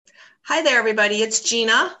Hi there, everybody. It's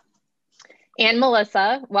Gina. And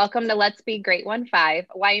Melissa. Welcome to Let's Be Great 15, a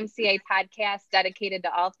YMCA podcast dedicated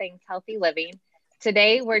to all things healthy living.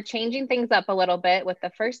 Today, we're changing things up a little bit with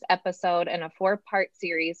the first episode in a 4-part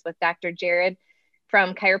series with Dr. Jared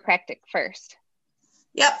from Chiropractic First.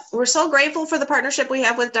 Yep, we're so grateful for the partnership we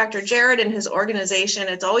have with Dr. Jared and his organization.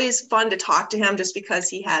 It's always fun to talk to him just because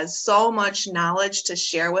he has so much knowledge to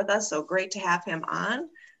share with us. So great to have him on.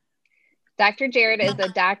 Dr. Jared is a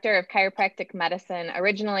doctor of chiropractic medicine,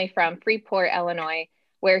 originally from Freeport, Illinois,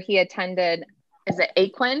 where he attended, is it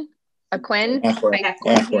Aquin? Aquin.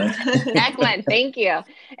 Thank you.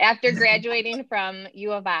 After graduating from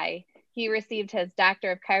U of I, he received his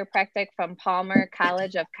Doctor of Chiropractic from Palmer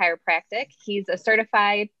College of Chiropractic. He is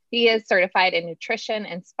certified in nutrition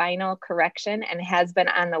and spinal correction and has been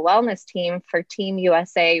on the wellness team for Team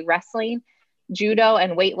USA wrestling, judo,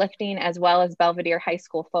 and weightlifting, as well as Belvedere High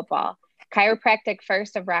School football. Chiropractic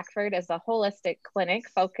First of Rockford is a holistic clinic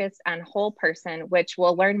focused on whole person, which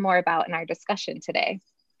we'll learn more about in our discussion today.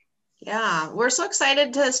 Yeah, we're so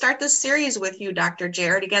excited to start this series with you, Dr.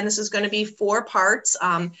 Jared. Again, this is going to be 4 parts.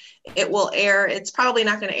 It will air, it's probably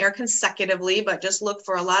not going to air consecutively, but just look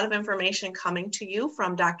for a lot of information coming to you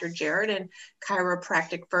from Dr. Jared and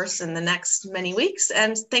Chiropractic First in the next many weeks.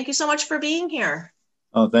 And thank you so much for being here.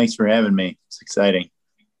 Oh, thanks for having me. It's exciting.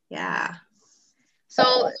 Yeah.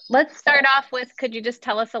 So let's start off with, could you just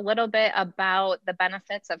tell us a little bit about the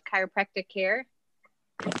benefits of chiropractic care?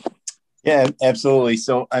 Yeah, absolutely.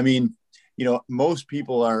 So, I mean, most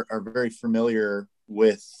people are very familiar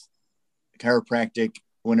with chiropractic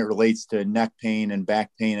when it relates to neck pain and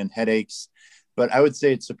back pain and headaches. But I would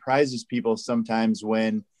say it surprises people sometimes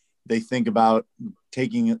when they think about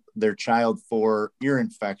taking their child for ear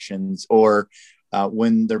infections or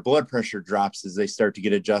when their blood pressure drops as they start to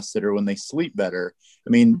get adjusted or when they sleep better. I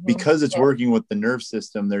mean, because it's working with the nerve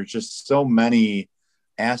system, there's just so many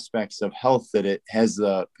aspects of health that it has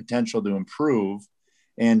the potential to improve.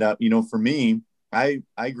 And, for me, I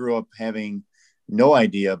grew up having no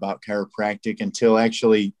idea about chiropractic until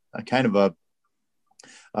actually a kind of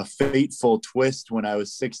a fateful twist when I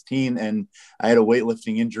was 16 and I had a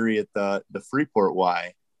weightlifting injury at the Freeport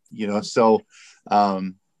Y, so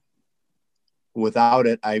without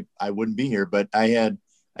it, I wouldn't be here, but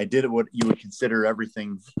I did what you would consider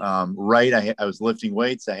everything right. I was lifting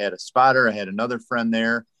weights. I had a spotter. I had another friend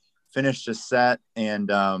there, finished a set. And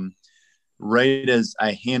right as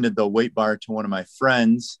I handed the weight bar to one of my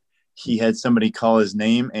friends, he had somebody call his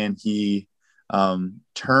name and he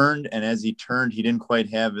turned. And as he turned, he didn't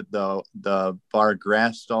quite have the bar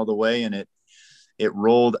grasped all the way. And it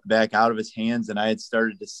rolled back out of his hands. And I had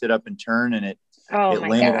started to sit up and turn and it landed on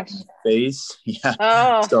my face. Yeah.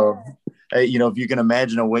 Oh. So, if you can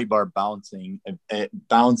imagine a weight bar bouncing, it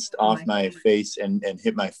bounced off my face and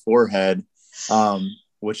hit my forehead,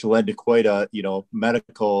 which led to quite a,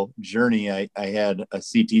 medical journey. I had a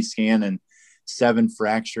CT scan and 7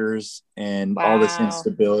 fractures and all this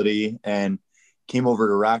instability, and came over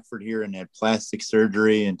to Rockford here and had plastic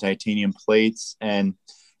surgery and titanium plates. And,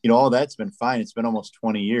 all that's been fine. It's been almost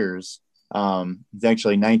 20 years. It's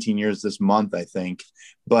actually 19 years this month, I think.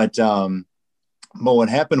 But what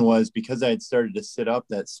happened was because I had started to sit up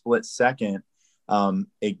that split second,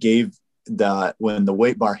 it gave when the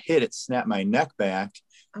weight bar hit, it snapped my neck back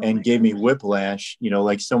and gave me whiplash,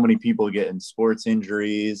 like so many people get in sports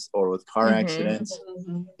injuries or with car accidents.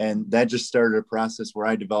 And that just started a process where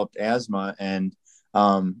I developed asthma and,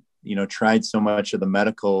 tried so much of the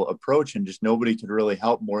medical approach and just nobody could really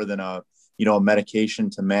help more than a medication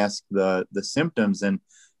to mask the symptoms. And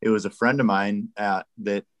it was a friend of mine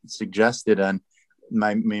that suggested, and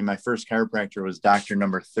my first chiropractor was doctor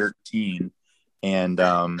number 13. And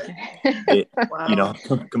it,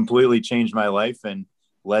 completely changed my life and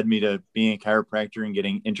led me to being a chiropractor and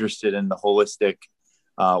getting interested in the holistic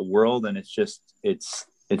world. And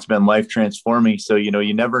it's been life transforming. So,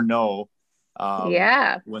 you never know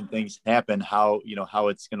when things happen, how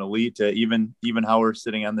it's going to lead to even how we're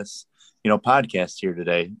sitting on this, podcast here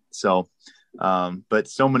today. So, but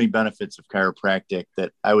so many benefits of chiropractic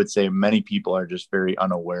that I would say many people are just very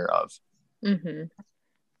unaware of. Mm-hmm.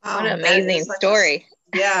 What an amazing story.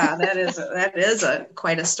 That is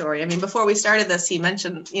quite a story. I mean, before we started this, you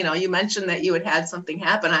mentioned that you had something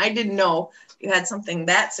happen. I didn't know you had something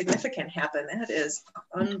that significant happen. That is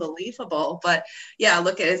unbelievable. But yeah,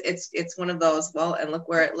 look at it. It's one of those, and look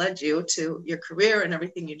where it led you to your career and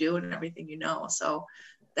everything you do and everything you know. So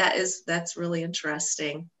that's really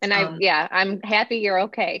interesting. And I'm happy you're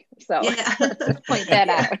okay. So let's point that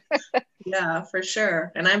out. Yeah, for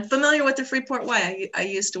sure. And I'm familiar with the Freeport Y. I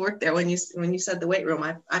used to work there when you said the weight room.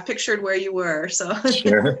 I pictured where you were. So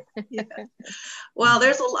Sure. yeah. Well,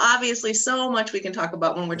 there's obviously so much we can talk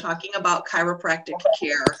about when we're talking about chiropractic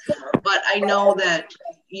care, but I know that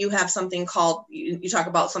you have something called, you talk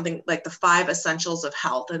about something like the 5 essentials of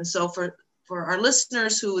health. And so for our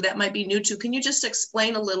listeners who that might be new to, can you just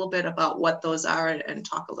explain a little bit about what those are and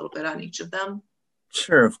talk a little bit on each of them?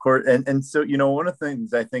 Sure, of course. And so, one of the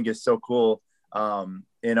things I think is so cool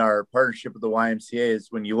in our partnership with the YMCA is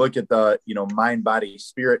when you look at the, mind, body,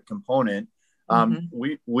 spirit component,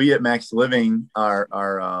 we at Max Living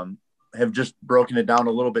have just broken it down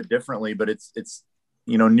a little bit differently, but it's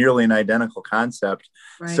nearly an identical concept.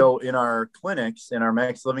 Right. So in our clinics, in our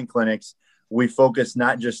Max Living clinics, we focus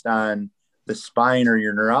not just on the spine or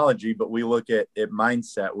your neurology, but we look at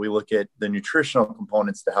mindset. We look at the nutritional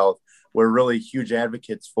components to health. We're really huge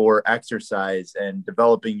advocates for exercise and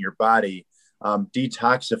developing your body,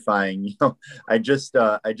 detoxifying. I just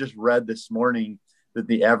read this morning that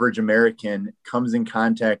the average American comes in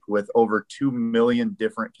contact with over 2 million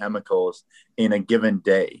different chemicals in a given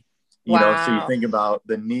day. So you think about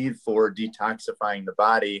the need for detoxifying the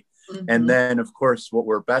body. And then of course, what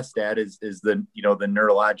we're best at is the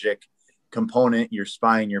neurologic component, your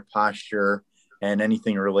spine, your posture, and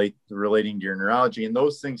anything relating to your neurology. And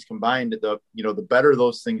those things combined, the better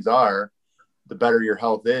those things are, the better your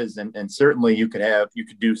health is. And certainly you could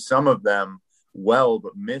do some of them well,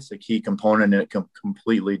 but miss a key component and it can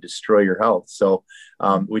completely destroy your health. So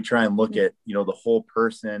we try and look at, the whole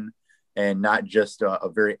person and not just a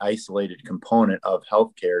very isolated component of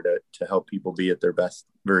healthcare to help people be at their best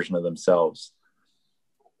version of themselves.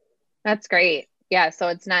 That's great. Yeah. So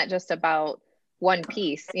it's not just about one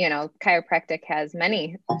piece, chiropractic has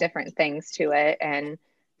many different things to it, and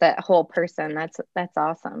the whole person, that's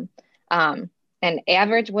awesome. And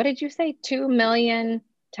average, what did you say? 2 million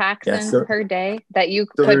toxins per day that you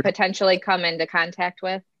could potentially come into contact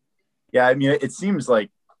with? Yeah. I mean, it seems like,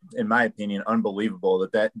 in my opinion, unbelievable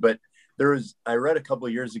but I read a couple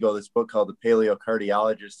of years ago, this book called The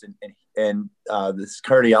Paleocardiologist, and this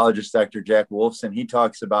cardiologist, Dr. Jack Wolfson, he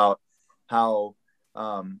talks about how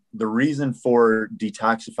the reason for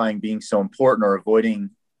detoxifying being so important, or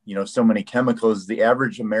avoiding, so many chemicals, the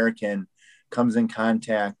average American comes in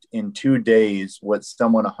contact in 2 days what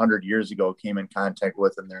someone 100 years ago came in contact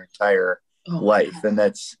with in their entire life. And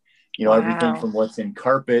that's, everything from what's in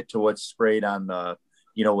carpet to what's sprayed on the,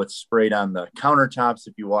 countertops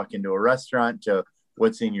if you walk into a restaurant, to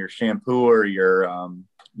what's in your shampoo or your,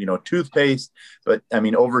 toothpaste. But I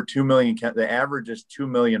mean, over 2 million, the average is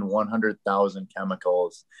 2,100,000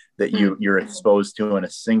 chemicals that you're exposed to in a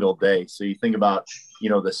single day. So you think about,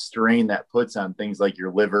 the strain that puts on things like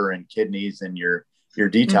your liver and kidneys and your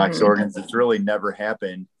detox organs. It's really never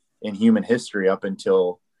happened in human history up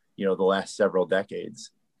until, the last several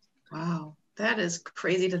decades. Wow. That is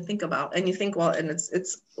crazy to think about. And you think, well, and it's,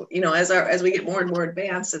 as we get more and more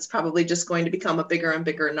advanced, it's probably just going to become a bigger and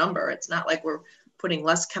bigger number. It's not like we're putting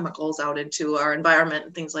less chemicals out into our environment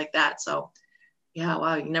and things like that. So yeah,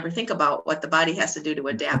 wow. You never think about what the body has to do to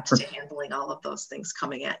adapt to handling all of those things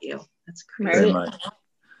coming at you. That's crazy. Right.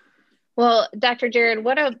 Well, Dr. Jared,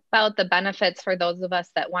 what about the benefits for those of us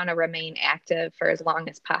that want to remain active for as long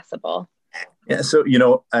as possible? Yeah. So,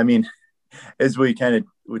 I mean, as we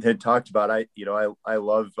had talked about, I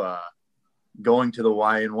love going to the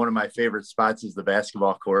Y, and one of my favorite spots is the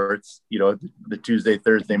basketball courts, the Tuesday,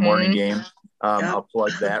 Thursday morning game. I'll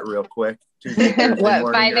plug that real quick. Tuesday, Thursday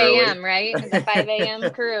what, 5 a.m., right? The 5 a.m.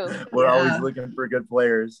 crew. We're always looking for good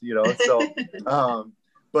players, so,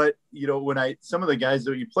 but, some of the guys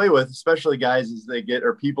that you play with, especially guys as they get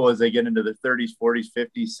into their 30s, 40s,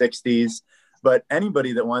 50s, 60s, but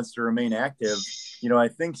anybody that wants to remain active, I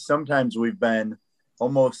think sometimes we've been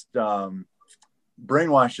almost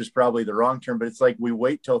brainwashed is probably the wrong term, but it's like we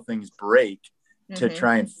wait till things break to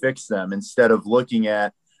try and fix them instead of looking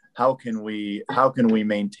at how can we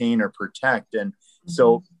maintain or protect. And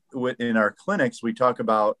so in our clinics, we talk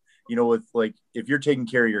about, with like, if you're taking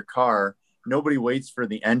care of your car, nobody waits for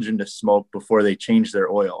the engine to smoke before they change their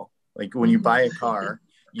oil. Like when you buy a car,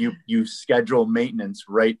 you schedule maintenance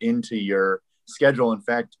right into your schedule. In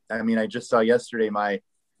fact, I mean, I just saw yesterday my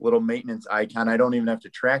little maintenance icon. I don't even have to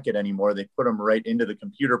track it anymore. They put them right into the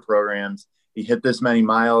computer programs. You hit this many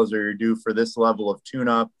miles, or you're due for this level of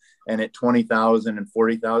tune-up, and at 20,000 and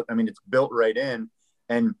 40,000, I mean, it's built right in.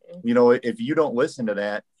 And, if you don't listen to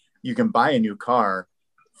that, you can buy a new car.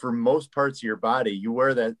 For most parts of your body, you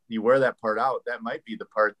wear that part out. That might be the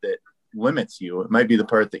part that limits you. It might be the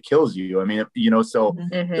part that kills you. I mean, so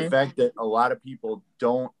Mm-hmm. the fact that a lot of people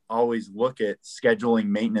don't always look at scheduling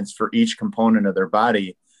maintenance for each component of their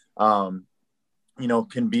body,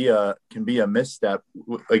 can be a misstep.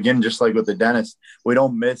 Again, just like with the dentist,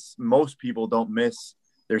 most people don't miss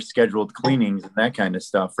their scheduled cleanings and that kind of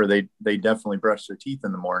stuff, or they definitely brush their teeth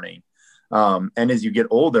in the morning. And as you get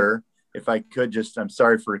older, if I could I'm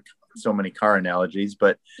sorry for so many car analogies,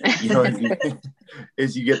 but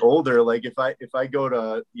as you get older, like if I go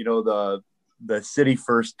to, the City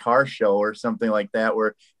First car show or something like that,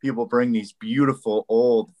 where people bring these beautiful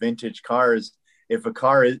old vintage cars, if a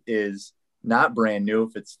car is not brand new,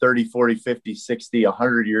 if it's 30, 40, 50, 60,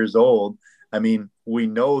 100 years old, I mean, we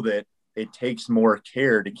know that it takes more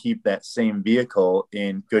care to keep that same vehicle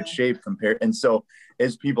in good shape compared. And so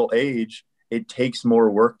as people age, it takes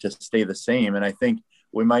more work to stay the same. And I think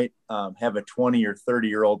we might have a 20 or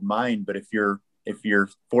 30-year-old mind, but if you're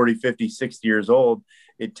 40, 50, 60 years old,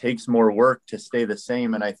 it takes more work to stay the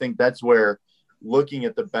same. And I think that's where looking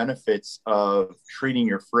at the benefits of treating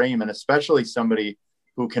your frame, and especially somebody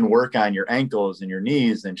who can work on your ankles and your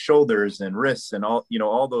knees and shoulders and wrists and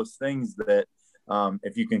all those things that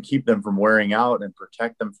if you can keep them from wearing out and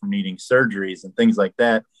protect them from needing surgeries and things like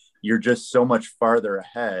that, you're just so much farther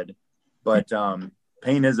ahead. But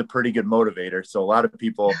pain is a pretty good motivator. So a lot of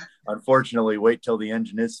people, unfortunately, wait till the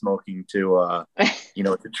engine is smoking to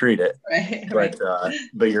treat it. Right.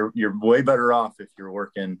 But you're way better off if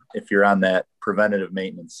you're on that preventative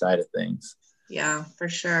maintenance side of things. Yeah, for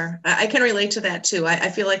sure. I can relate to that too. I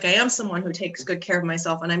feel like I am someone who takes good care of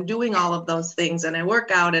myself, and I'm doing all of those things, and I work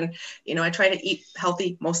out, and, I try to eat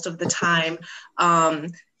healthy most of the time.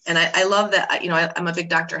 And I love that, I'm a big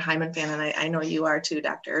Dr. Hyman fan, and I know you are too,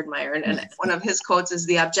 Dr. Erdmeyer. And one of his quotes is,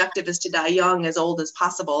 the objective is to die young, as old as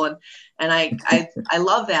possible. And I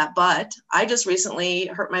love that, but I just recently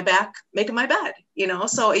hurt my back making my bed,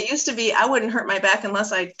 so it used to be, I wouldn't hurt my back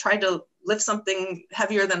unless I tried to lift something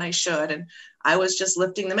heavier than I should. And I was just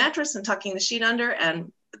lifting the mattress and tucking the sheet under,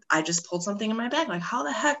 and I just pulled something in my back. Like, how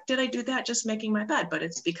the heck did I do that just making my bed? But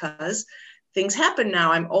it's because things happen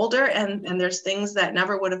now. I'm older, and there's things that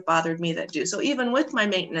never would have bothered me that do. So even with my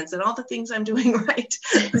maintenance and all the things I'm doing right,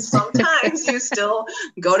 sometimes you still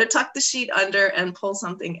go to tuck the sheet under and pull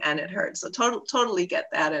something and it hurts. So totally get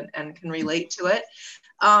that and can relate to it.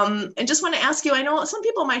 And just want to ask you, I know some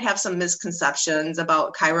people might have some misconceptions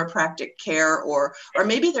about chiropractic care, or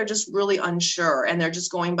maybe they're just really unsure and they're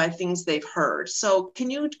just going by things they've heard. So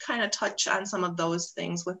can you kind of touch on some of those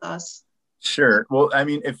things with us? Sure. Well, I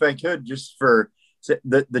mean, if I could, just for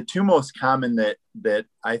the two most common that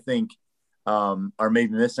I think are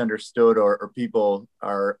maybe misunderstood or people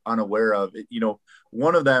are unaware of,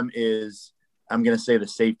 one of them is, I'm going to say, the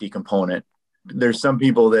safety component. There's some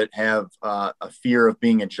people that have a fear of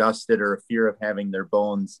being adjusted, or a fear of having their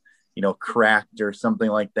bones, cracked or something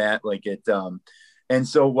like that. And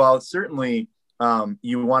so while certainly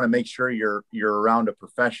you want to make sure you're around a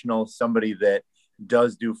professional, somebody that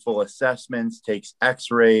does do full assessments, takes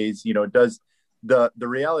x-rays, does the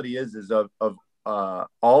reality is of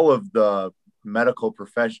all of the medical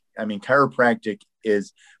profession. I mean, chiropractic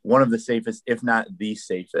is one of the safest, if not the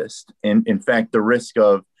safest. And in fact, the risk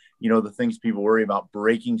of, the things people worry about,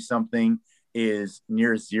 breaking something, is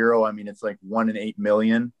near zero. I mean, it's like 1 in 8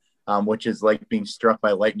 million, which is like being struck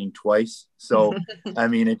by lightning twice. So, I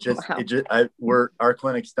mean, our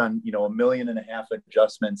clinic's done, 1.5 million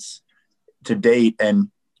adjustments to date,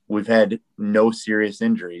 and we've had no serious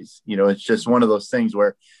injuries. It's just one of those things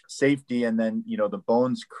where safety, and then, the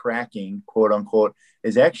bones cracking, quote unquote,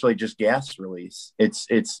 is actually just gas release.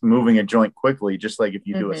 It's moving a joint quickly, just like if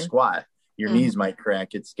you do a squat. Your knees might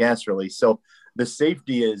crack. It's gas release. So the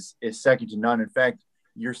safety is second to none. In fact,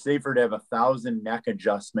 you're safer to have 1,000 neck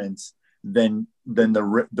adjustments than the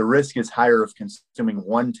risk is higher of consuming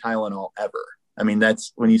one Tylenol ever. I mean,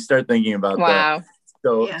 that's when you start thinking about that.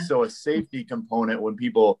 So a safety component, when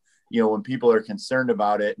people are concerned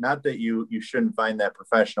about it, not that you shouldn't find that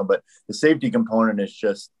professional, but the safety component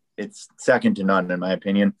is it's second to none, in my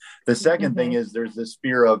opinion. The second thing is, there's this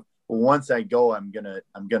fear of, once I go, I'm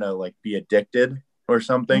gonna like be addicted or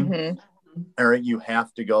something, or you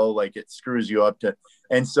have to go, like it screws you up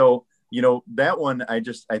and so, that one, I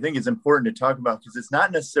think it's important to talk about, because it's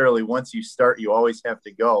not necessarily once you start, you always have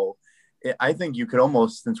to go. I think you could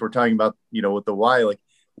almost, since we're talking about, with the why, like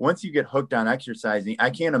once you get hooked on exercising, I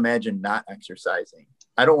can't imagine not exercising.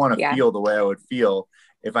 I don't want to feel the way I would feel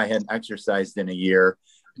if I hadn't exercised in a year.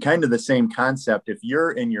 Kind of the same concept. If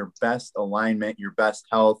you're in your best alignment, your best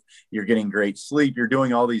health, you're getting great sleep, you're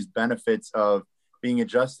doing all these benefits of being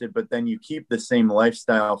adjusted, but then you keep the same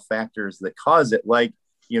lifestyle factors that cause it, like,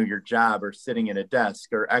 your job or sitting at a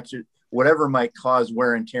desk or actually whatever might cause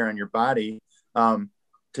wear and tear on your body.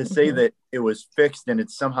 To say that it was fixed and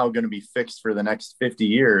it's somehow going to be fixed for the next 50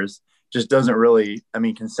 years just doesn't really,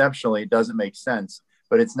 conceptually it doesn't make sense.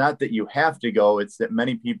 But it's not that you have to go, it's that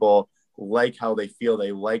many people like how they feel,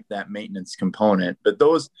 they like that maintenance component. But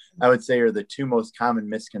those, I would say, are the two most common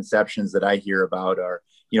misconceptions that I hear about are,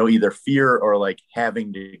 either fear or like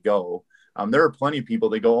having to go. There are plenty of people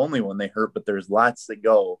that go only when they hurt, but there's lots that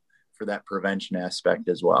go for that prevention aspect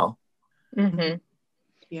as well. Mm-hmm.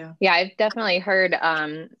 Yeah. I've definitely heard,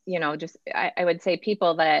 I would say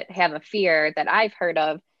people that have a fear that I've heard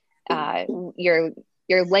of, you're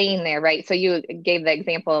laying there, right? So you gave the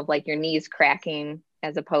example of like your knees cracking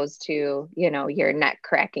as opposed to, your neck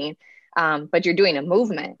cracking, but you're doing a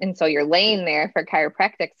movement. And so you're laying there for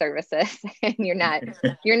chiropractic services and you're not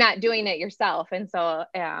doing it yourself. And so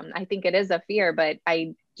I think it is a fear, but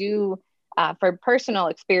I do, for personal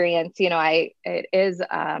experience, it is,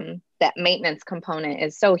 that maintenance component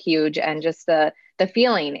is so huge, and just the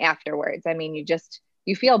feeling afterwards. I mean, you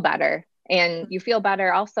feel better, and you feel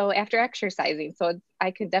better also after exercising. So I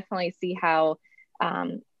could definitely see how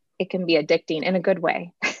it can be addicting in a good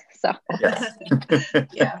way. So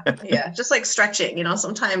yeah. Just like stretching,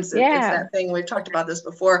 sometimes it's that thing. We've talked about this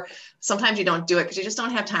before. Sometimes you don't do it because you just don't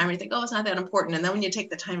have time. Or you think, oh, it's not that important. And then when you take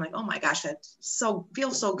the time, like, oh my gosh, that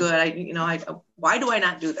feels so good. Why do I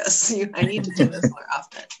not do this? I need to do this more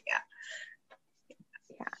often. Yeah.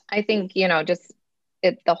 I think, just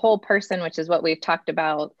the whole person, which is what we've talked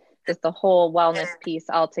about, just the whole wellness piece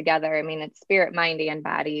altogether. I mean, it's spirit, mind, and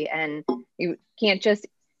body, and you can't just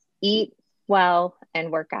eat well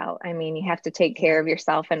and work out. I mean, you have to take care of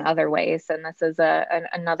yourself in other ways. And this is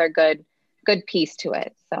another good piece to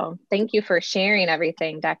it. So thank you for sharing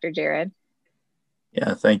everything, Dr. Jared.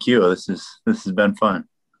 Yeah, thank you. This has been fun.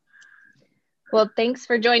 Well, thanks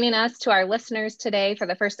for joining us, to our listeners today, for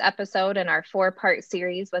the first episode in our 4-part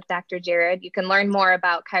series with Dr. Jared. You can learn more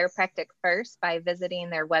about Chiropractic First by visiting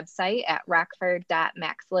their website at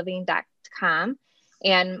rockford.maxliving.com,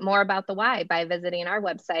 and more about the why by visiting our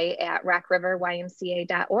website at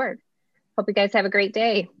rockriverymca.org. Hope you guys have a great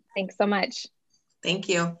day. Thanks so much. Thank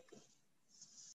you.